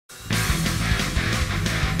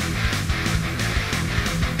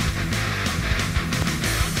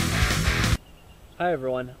Hi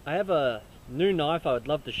everyone, I have a new knife I would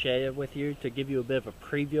love to share with you to give you a bit of a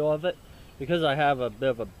preview of it, because I have a bit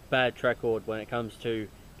of a bad track record when it comes to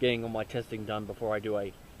getting all my testing done before I do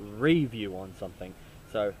a review on something.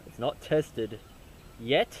 So it's not tested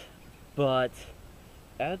yet, but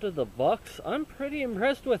out of the box I'm pretty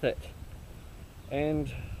impressed with it,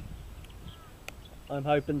 and I'm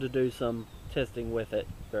hoping to do some testing with it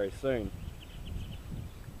very soon.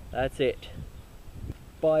 That's it.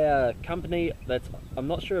 By a company that's, I'm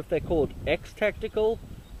not sure if they're called X Tactical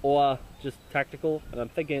or just Tactical, and I'm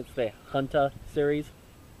thinking it's their Hunter series.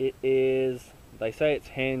 It is, they say it's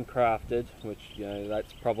handcrafted, which, you know,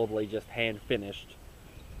 that's probably just hand finished,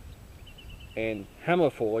 and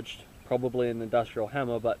hammer forged, probably an industrial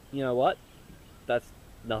hammer, but you know what, that's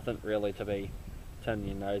nothing really to be turning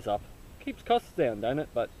your nose up. Keeps costs down, don't it?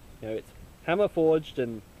 But you know, it's hammer forged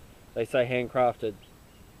and they say handcrafted,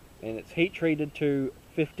 and it's heat treated to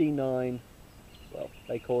 59, well,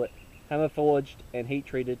 they call it hammer forged and heat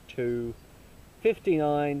treated to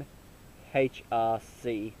 59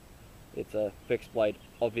 HRC. It's a fixed blade,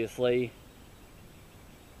 obviously.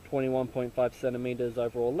 21.5 centimeters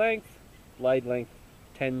overall length, blade length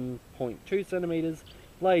 10.2 centimeters,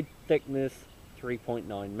 blade thickness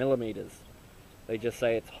 3.9 millimeters. They just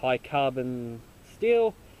say it's high carbon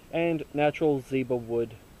steel and natural zebra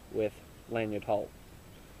wood with lanyard hole,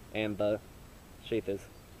 and the sheath is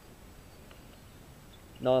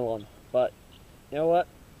nylon. But you know what,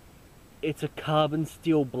 it's a carbon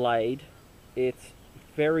steel blade. It's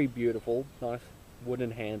very beautiful, nice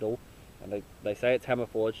wooden handle, and they say it's hammer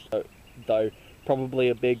forged, though probably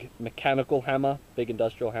a big mechanical hammer, big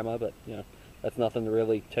industrial hammer, but you know, that's nothing to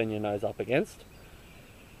really turn your nose up against.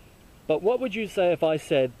 But what would you say if I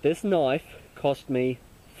said this knife cost me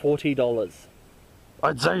 $40?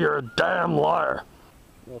 I'd say you're a damn liar.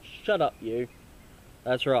 Well, shut up, you.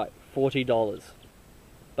 That's right, $40.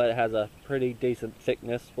 But it has a pretty decent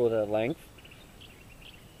thickness for the length.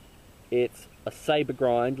 It's a saber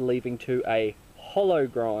grind leading to a hollow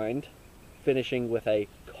grind, finishing with a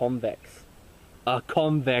convex. A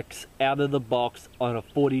convex out of the box on a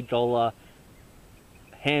 $40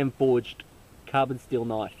 hand forged carbon steel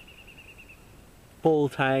knife. Full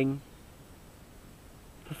tang.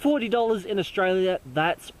 For $40 in Australia,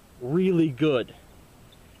 that's really good.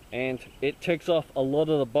 And it ticks off a lot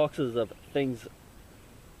of the boxes of things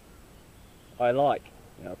I like.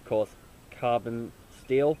 You know, of course, carbon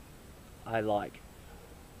steel, I like.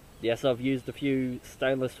 Yes, I've used a few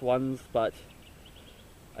stainless ones, but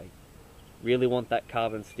I really want that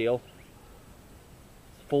carbon steel.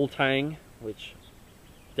 It's full tang, which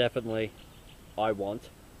definitely I want.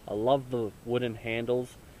 I love the wooden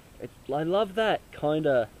handles. I love that kind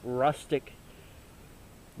of rustic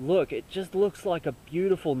look. It just looks like a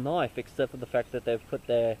beautiful knife, except for the fact that they've put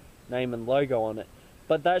their name and logo on it.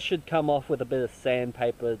 But that should come off with a bit of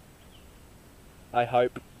sandpaper, I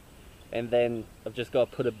hope. And then I've just got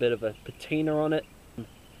to put a bit of a patina on it,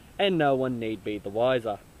 and no one need be the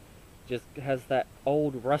wiser. Just has that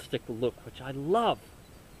old rustic look, which I love,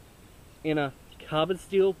 in a carbon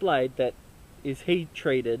steel blade that is heat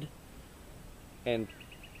treated and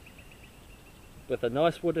with a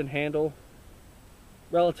nice wooden handle,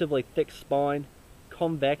 relatively thick spine,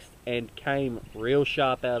 convex, and came real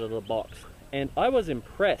sharp out of the box. And I was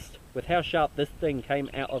impressed with how sharp this thing came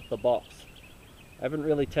out of the box. I haven't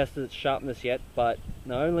really tested its sharpness yet, but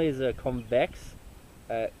not only is it convex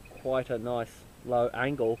at quite a nice low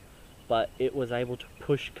angle, but it was able to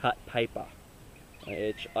push cut paper,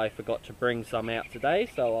 which I forgot to bring some out today,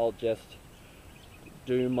 so I'll just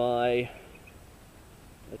do my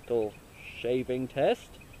little shaving test.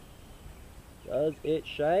 Does it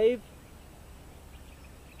shave?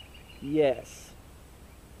 Yes.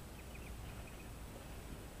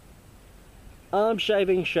 Arm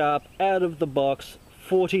shaving sharp, out of the box,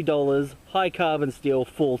 $40, high carbon steel,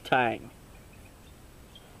 full tang.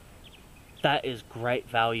 That is great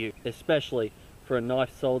value, especially for a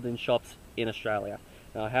knife sold in shops in Australia.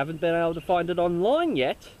 Now, I haven't been able to find it online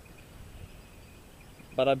yet,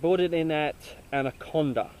 but I bought it in at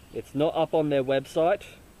Anaconda. It's not up on their website.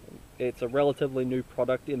 It's a relatively new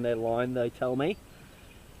product in their line, they tell me.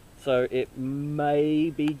 So it may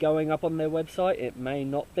be going up on their website, it may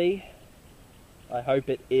not be. I hope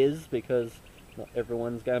it is, because not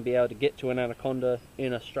everyone's going to be able to get to an Anaconda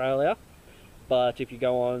in Australia. But if you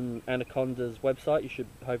go on Anaconda's website, you should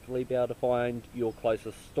hopefully be able to find your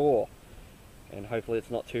closest store. And hopefully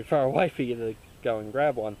it's not too far away for you to go and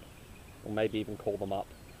grab one. Or maybe even call them up.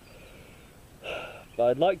 But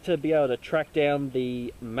I'd like to be able to track down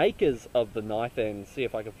the makers of the knife and see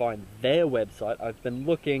if I can find their website. I've been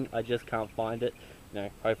looking, I just can't find it. you know,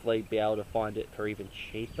 hopefully be able to find it for even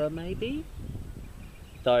cheaper maybe.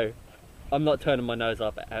 Though, I'm not turning my nose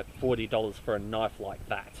up at $40 for a knife like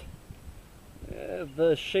that.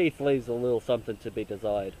 The sheath leaves a little something to be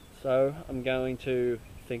desired. So I'm going to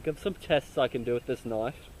think of some tests I can do with this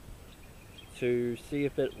knife to see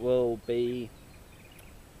if it will be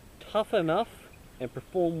tough enough and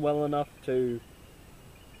perform well enough to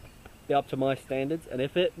be up to my standards. And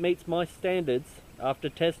if it meets my standards after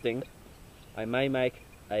testing, I may make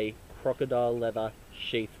a crocodile leather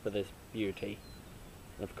sheath for this beauty.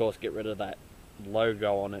 And of course get rid of that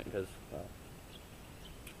logo on it, because well,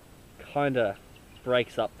 kinda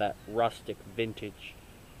breaks up that rustic vintage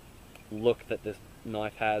look that this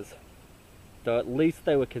knife has. Though at least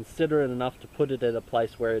they were considerate enough to put it in a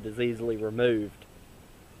place where it is easily removed,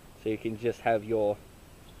 so you can just have your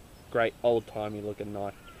great old-timey looking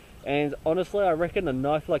knife. And honestly, I reckon a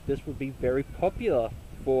knife like this would be very popular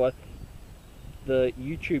for the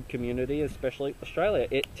YouTube community, especially Australia.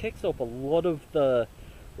 It ticks off a lot of the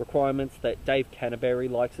requirements that Dave Canterbury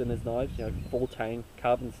likes in his knives, you know, full tang,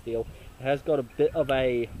 carbon steel. It has got a bit of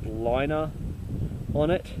a liner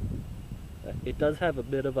on it. It does have a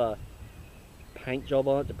bit of a paint job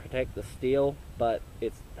on it to protect the steel, but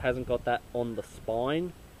it hasn't got that on the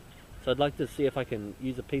spine. So I'd like to see if I can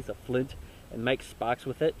use a piece of flint and make sparks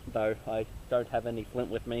with it, though I don't have any flint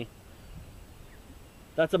with me.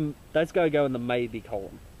 That's going to go in the maybe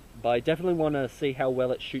column. But I definitely want to see how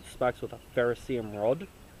well it shoots sparks with a ferrocerium rod.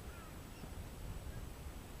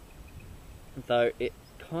 Though it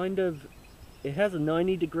has a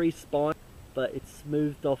 90-degree spine, but it's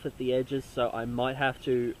smoothed off at the edges, so I might have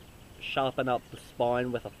to sharpen up the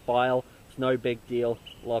spine with a file. It's no big deal.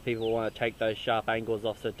 A lot of people want to take those sharp angles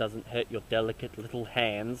off so it doesn't hurt your delicate little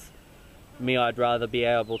hands. Me, I'd rather be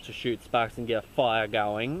able to shoot sparks and get a fire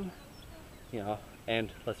going, you know,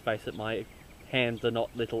 and let's face it, my hands are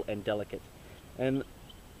not little and delicate. And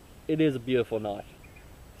it is a beautiful knife,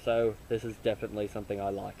 so this is definitely something I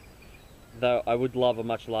like. Though I would love a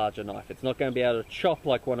much larger knife. It's not going to be able to chop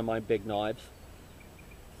like one of my big knives,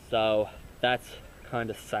 so that's kind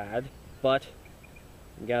of sad, but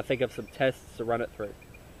I'm going to think of some tests to run it through.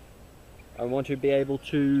 I want to be able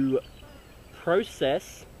to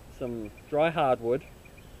process some dry hardwood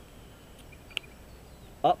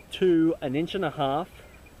up to 1.5 inches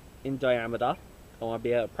in diameter. I want to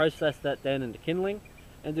be able to process that then into kindling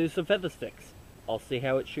and do some feather sticks. I'll see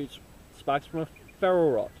how it shoots sparks from a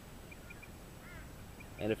ferro rod.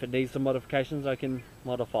 And if it needs some modifications, I can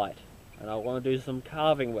modify it. And I want to do some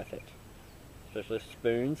carving with it, especially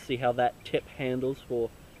spoons. See how that tip handles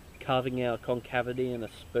for carving out concavity in a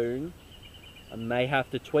spoon. I may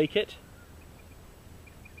have to tweak it.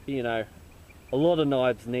 You know, a lot of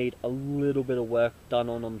knives need a little bit of work done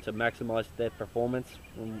on them to maximize their performance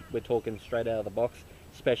when we're talking straight out of the box,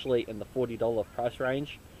 especially in the $40 price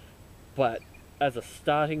range. But as a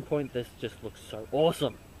starting point, this just looks so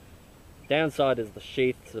awesome. Downside is the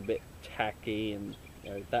sheath's a bit tacky, and you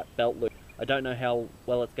know, that belt loop, I don't know how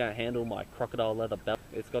well it's going to handle my crocodile leather belt.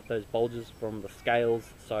 It's got those bulges from the scales,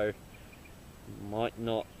 so might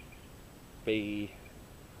not be...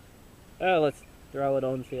 Oh, let's throw it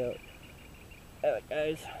on, see how it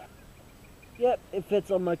goes. Yep, it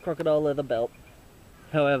fits on my crocodile leather belt.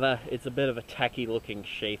 However, it's a bit of a tacky looking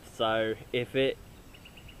sheath, so if it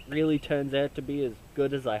really turns out to be as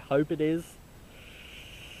good as I hope it is,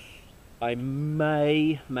 I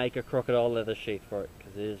may make a crocodile leather sheath for it,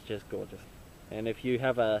 because it is just gorgeous. And if you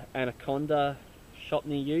have a anaconda shop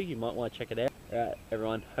near you, you might want to check it out. Alright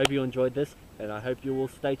everyone, hope you enjoyed this, and I hope you will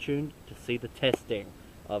stay tuned to see the testing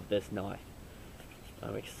of this knife.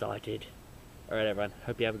 I'm excited. Alright everyone,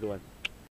 hope you have a good one.